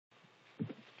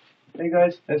Hey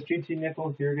guys, SGT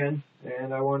Nickel here again,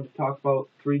 and I wanted to talk about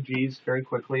 3Gs very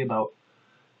quickly about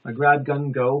my Grab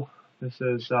Gun Go. This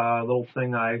is a little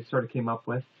thing I sort of came up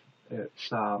with.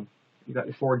 It's you got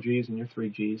your 4Gs and your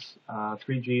 3Gs.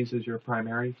 3Gs is your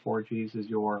primary, 4Gs is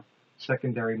your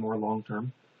secondary, more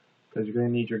long-term, because you're going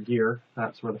to need your gear.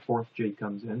 That's where the fourth G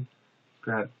comes in.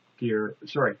 Grab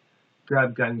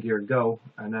Gun Gear Go,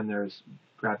 and then there's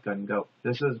Grab Gun Go.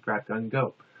 This is Grab Gun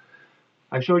Go.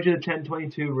 I showed you the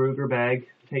 1022 Ruger bag,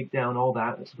 take down all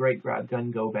that. It's a great Grab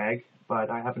Gun Go bag, but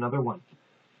I have another one.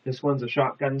 This one's a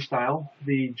shotgun style.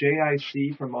 The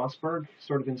JIC from Mossberg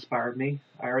sort of inspired me.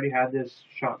 I already had this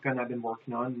shotgun I've been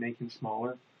working on, making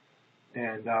smaller,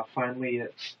 and finally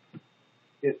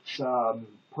it's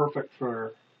perfect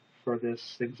for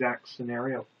this exact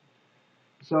scenario.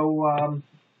 So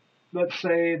let's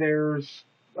say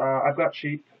I've got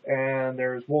sheep and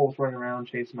there's wolves running around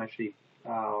chasing my sheep.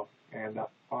 And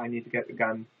I need to get the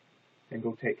gun and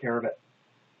go take care of it.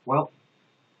 Well,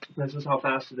 this is how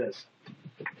fast it is.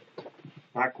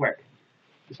 Not quick.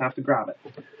 Just have to grab it.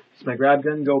 It's my Grab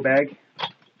Gun Go bag.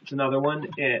 It's another one.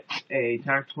 It's a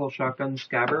tactical shotgun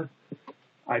scabbard.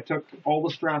 I took all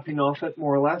the strapping off it,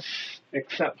 more or less,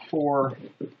 except for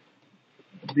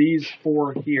these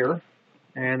four here,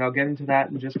 and I'll get into that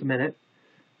in just a minute.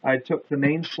 I took the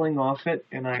main sling off it,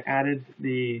 and I added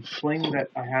the sling that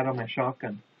I had on my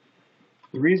shotgun.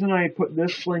 The reason I put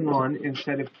this sling on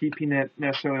instead of keeping it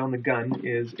necessarily on the gun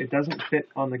is it doesn't fit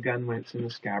on the gun when it's in the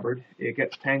scabbard. It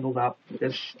gets tangled up.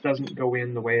 This doesn't go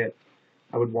in the way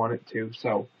I would want it to,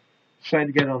 so I decided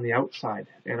to get it on the outside.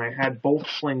 And I had both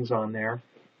slings on there,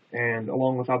 and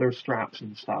along with other straps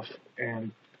and stuff.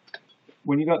 And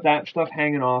when you got that stuff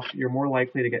hanging off, you're more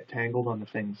likely to get tangled on the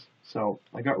things. So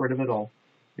I got rid of it all.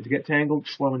 If you get tangled,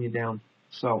 it's slowing you down.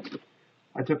 So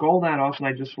I took all that off and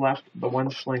I just left the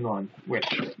one sling on, which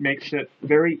makes it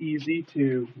very easy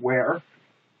to wear.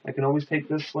 I can always take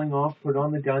this sling off, put it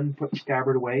on the gun, put the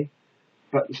scabbard away.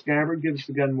 But the scabbard gives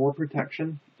the gun more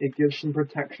protection. It gives some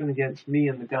protection against me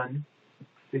and the gun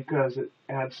because it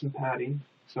adds some padding.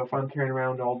 So if I'm carrying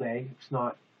around all day, it's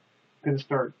not going to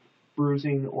start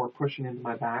bruising or pushing into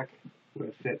my back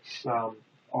with its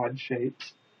odd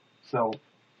shapes. So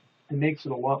it makes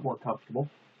it a lot more comfortable.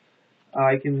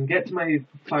 I can get to my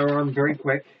firearm very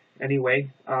quick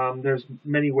anyway. There's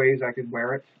many ways I could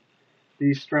wear it.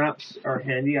 These straps are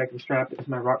handy. I can strap it to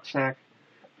my rucksack.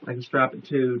 I can strap it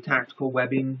to tactical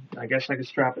webbing. I guess I could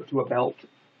strap it to a belt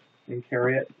and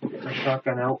carry it, my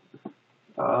shotgun out,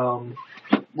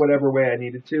 whatever way I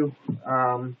needed to.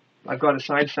 I've got a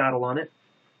side saddle on it,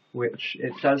 which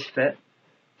it does fit.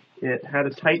 It had a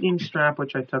tightening strap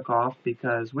which I took off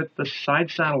because with the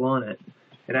side saddle on it,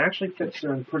 it actually fits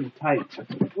in pretty tight.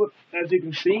 As you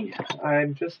can see,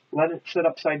 I'm just letting it sit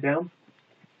upside down,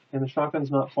 and the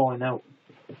shotgun's not falling out.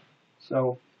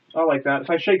 So I like that. If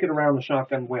I shake it around, the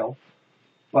shotgun will,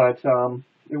 but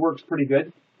it works pretty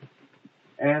good.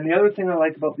 And the other thing I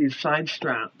like about these side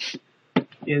straps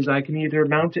is I can either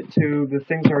mount it to the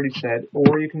things I already said,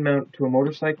 or you can mount it to a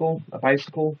motorcycle, a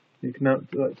bicycle. You can mount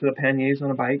it to the panniers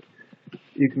on a bike.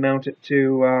 You can mount it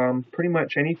to pretty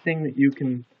much anything that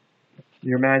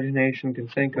your imagination can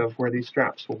think of where these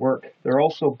straps will work. They're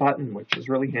also button, which is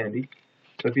really handy.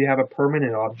 So if you have a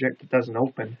permanent object that doesn't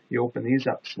open, you open these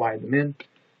up, slide them in,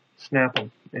 snap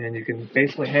them, and you can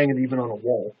basically hang it even on a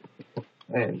wall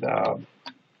and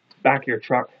back of your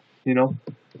truck, you know,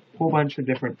 a whole bunch of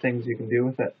different things you can do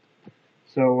with it.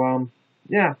 So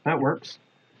yeah, that works.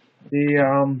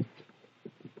 The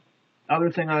other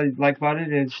thing I like about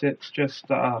it is it's just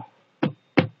I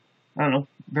don't know,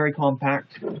 very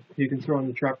compact. You can throw in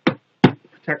the truck,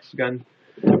 protects the gun.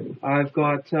 I've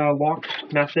got a lock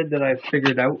method that I've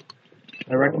figured out.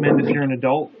 I recommend if you're an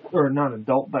adult, or not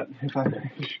adult, but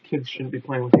kids shouldn't be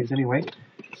playing with these anyway.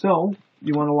 So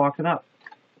you want to lock it up.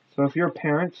 So if you're a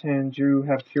parent and you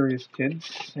have curious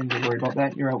kids and you're worried about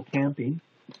that and you're out camping,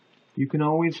 you can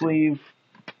always leave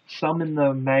some in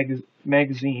the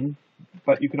magazine,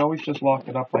 but you can always just lock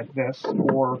it up like this,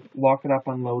 or lock it up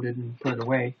unloaded and put it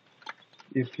away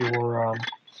if you're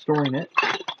storing it.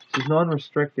 It's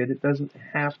non-restricted. It doesn't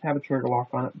have to have a trigger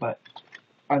lock on it, but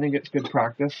I think it's good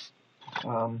practice.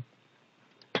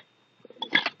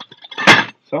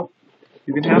 So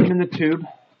you can have them in the tube.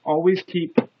 Always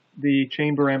keep the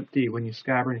chamber empty when you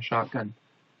scabbard a shotgun.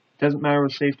 Doesn't matter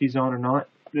if safety's on or not.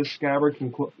 This scabbard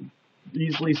can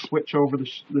easily switch over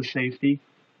the safety.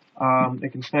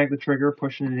 It can snag the trigger,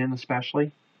 pushing it in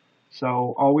especially.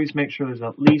 So always make sure there's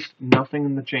at least nothing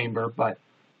in the chamber, but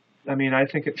I mean, I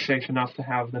think it's safe enough to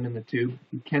have them in the tube.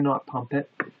 You cannot pump it.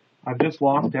 I've just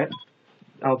locked it.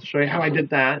 I'll show you how I did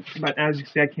that, but as you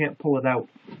see, I can't pull it out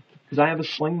is I have a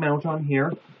sling mount on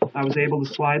here. I was able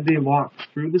to slide the lock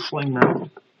through the sling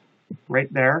mount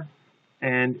right there,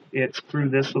 and it's through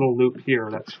this little loop here.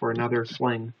 That's for another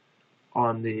sling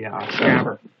on the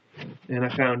scabbard. And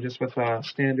I found just with a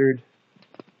standard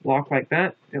lock like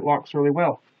that, it locks really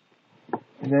well.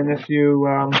 And then if you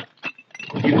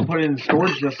can put it in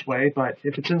storage this way, but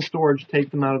if it's in storage,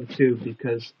 take them out of the tube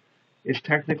because it's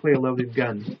technically a loaded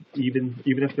gun, even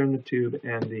if they're in the tube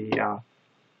and the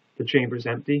chamber's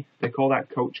empty. They call that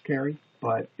coach carry,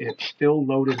 but it's still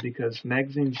loaded because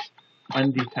magazine's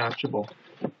undetachable.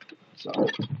 So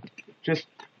just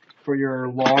for your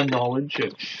law knowledge,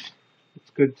 it's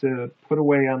good to put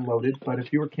away unloaded. But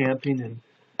if you were camping and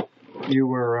you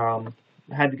were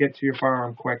had to get to your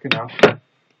firearm quick enough,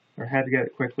 or had to get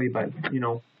it quickly, but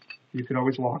you could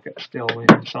always lock it still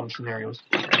in some scenarios.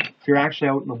 If you're actually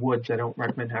out in the woods, I don't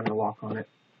recommend having a lock on it.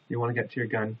 You want to get to your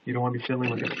gun. You don't want to be fiddling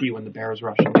with the key when the bear is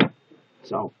rushing.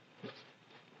 So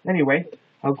anyway,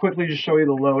 I'll quickly just show you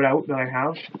the loadout that I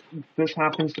have. This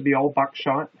happens to be all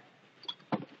buckshot.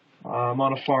 I'm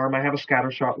on a farm. I have a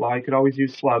scattershot law. You could always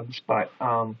use slugs, but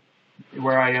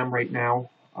where I am right now,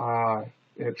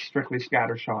 it's strictly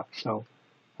scattershot. So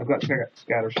I've got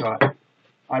scattershot.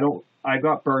 I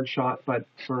got birdshot, but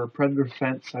for predator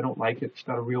fence, I don't like it. It's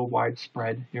got a real wide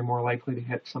spread. You're more likely to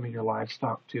hit some of your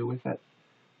livestock too with it.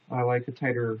 I like a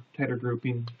tighter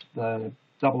grouping. The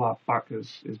double up buck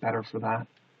is better for that.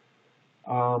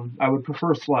 I would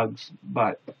prefer slugs,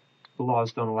 but the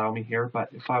laws don't allow me here. But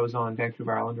if I was on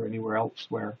Vancouver Island or anywhere else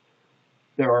where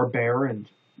there are bear and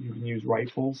you can use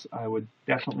rifles, I would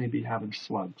definitely be having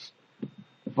slugs.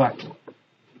 But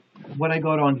what I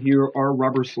got on here are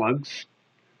rubber slugs.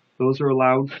 Those are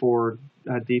allowed for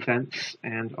defense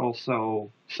and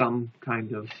also some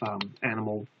kind of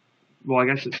animal. Well, I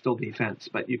guess it's still defense,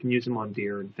 but you can use them on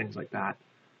deer and things like that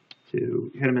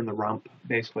to hit them in the rump,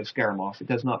 basically scare them off. It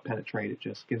does not penetrate, it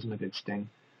just gives them a good sting.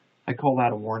 I call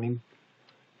that a warning.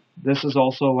 This is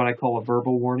also what I call a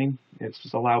verbal warning. It's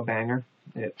just a loud banger.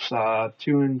 It's 2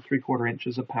 3/4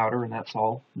 inches of powder, and that's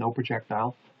all. No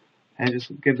projectile. And it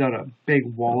just gives out a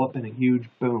big wallop and a huge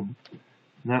boom.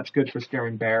 And that's good for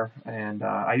scaring bear. And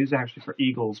I use it actually for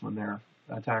eagles when they're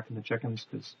attacking the chickens,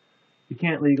 because you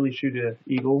can't legally shoot an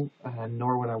eagle,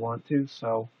 nor would I want to.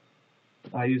 So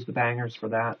I use the bangers for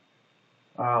that.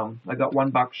 I got 1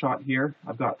 buckshot here.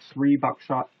 I've got 3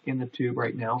 buckshot in the tube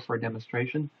right now for a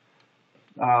demonstration.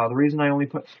 The reason I only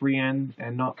put 3 in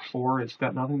and not 4, it's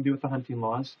got nothing to do with the hunting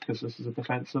laws, because this is a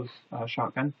defensive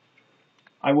shotgun.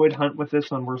 I would hunt with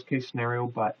this on worst case scenario,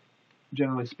 but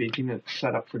generally speaking, it's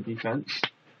set up for defense.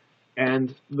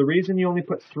 And the reason you only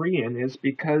put 3 in is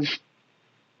because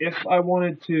if I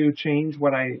wanted to change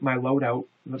my loadout,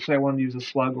 let's say I wanted to use a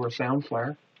slug or a sound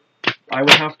flare, I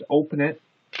would have to open it,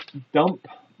 dump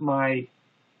my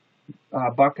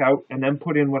buck out, and then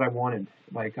put in what I wanted,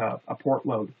 like a port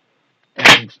load.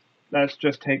 And that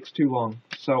just takes too long.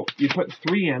 So you put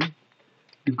 3 in,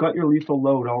 you've got your lethal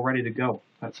load all ready to go.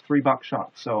 That's 3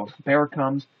 buckshots. So if a bear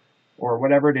comes, or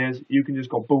whatever it is, you can just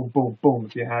go boom, boom, boom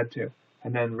if you had to,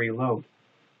 and then reload.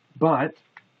 But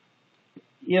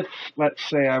if, let's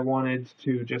say, I wanted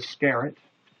to just scare it,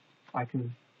 I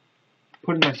can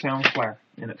put in my sound flare,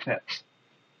 and it fits.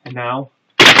 And now,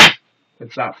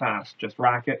 it's that fast. Just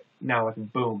rack it, now I can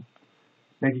boom.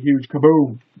 Make a huge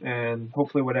kaboom, and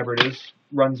hopefully whatever it is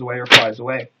runs away or flies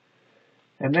away.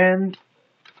 And then,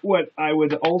 what I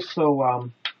would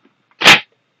also,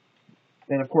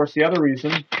 and of course the other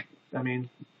reason, I mean,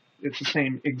 it's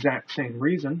the exact same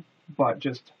reason, but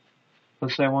just,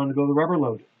 let's say I wanted to go the rubber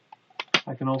load.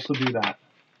 I can also do that.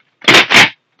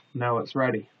 Now it's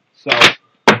ready. So,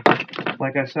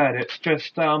 like I said, it's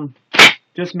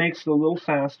just makes it a little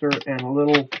faster and a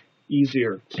little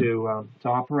easier to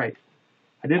operate.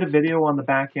 I did a video on the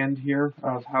back end here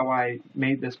of how I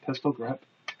made this pistol grip.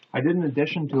 I did an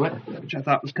addition to it, which I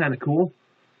thought was kind of cool.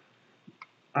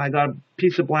 I got a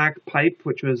piece of black pipe,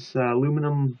 which was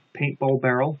aluminum paintball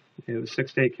barrel. It was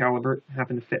 6.8 caliber. It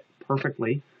happened to fit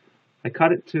perfectly. I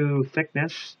cut it to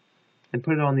thickness and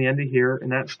put it on the end of here,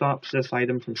 and that stops this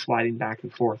item from sliding back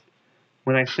and forth.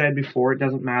 When I said before, it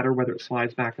doesn't matter whether it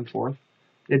slides back and forth.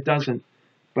 It doesn't.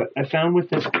 But I found with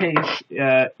this case,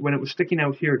 when it was sticking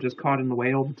out here, it just caught in the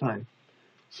way all the time.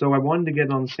 So I wanted to get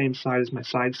it on the same side as my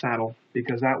side saddle,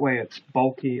 because that way it's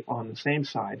bulky on the same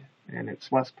side, and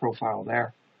it's less profile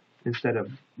there, instead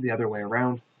of the other way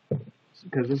around.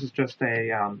 Because this is just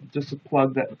a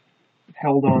plug that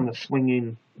held on the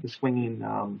swinging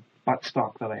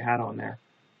buttstock that I had on there,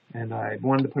 and I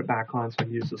wanted to put it back on, so I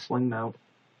used the sling mount.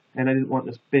 And I didn't want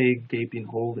this big gaping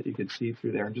hole that you could see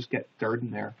through there and just get dirt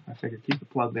in there. I figured keep the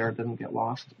plug there, it doesn't get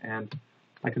lost, and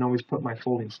I can always put my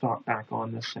folding stock back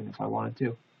on this thing if I wanted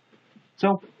to.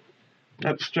 So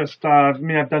that's just, I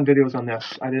mean, I've done videos on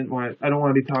this. I don't want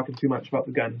to be talking too much about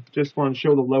the gun. Just want to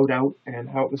show the loadout and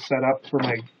how it was set up for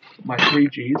my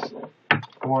 3Gs.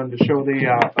 I wanted to show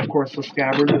the, of course, the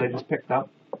scabbard that I just picked up.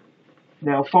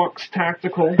 Now, Fox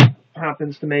Tactical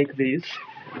happens to make these.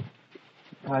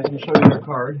 I can show you their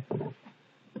card.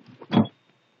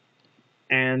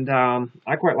 And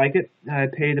I quite like it. I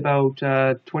paid about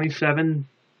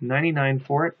 $27.99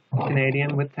 for it,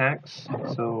 Canadian with tax.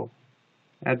 So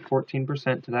add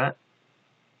 14% to that.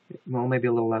 Well, maybe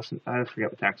a little less. I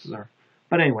forget what taxes are.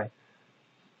 But anyway,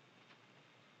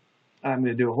 I'm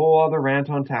going to do a whole other rant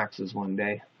on taxes one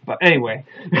day. But anyway,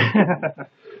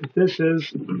 this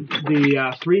is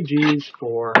the 3Gs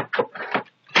for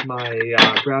my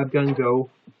Grab Gun Go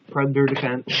Predator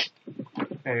Defense,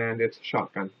 and it's a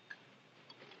shotgun.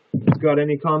 If you've got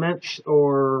any comments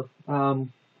or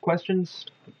questions,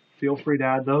 feel free to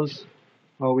add those.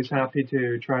 Always happy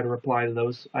to try to reply to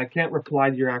those. I can't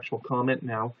reply to your actual comment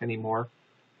now anymore.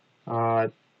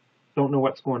 Don't know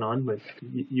what's going on with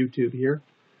YouTube here.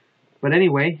 But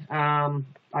anyway,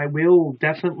 I will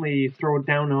definitely throw it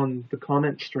down on the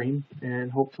comment stream,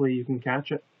 and hopefully you can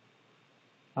catch it.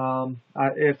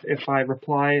 If I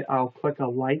reply, I'll click a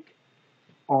like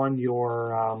on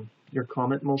your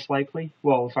comment most likely.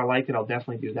 Well, if I like it, I'll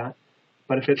definitely do that.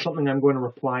 But if it's something I'm going to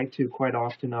reply to quite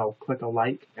often, I'll click a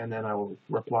like and then I will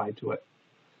reply to it.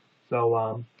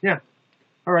 So, yeah.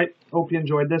 Alright, hope you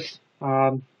enjoyed this.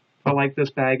 I like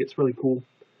this bag, it's really cool.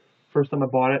 First time I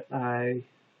bought it, I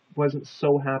wasn't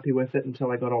so happy with it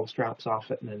until I got all the straps off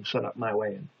it and then set up my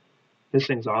way. And this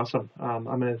thing's awesome. I'm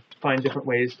going to find different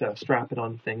ways to strap it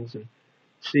on things and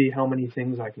see how many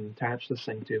things I can attach this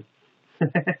thing to.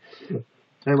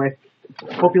 Anyway,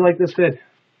 hope you like this vid.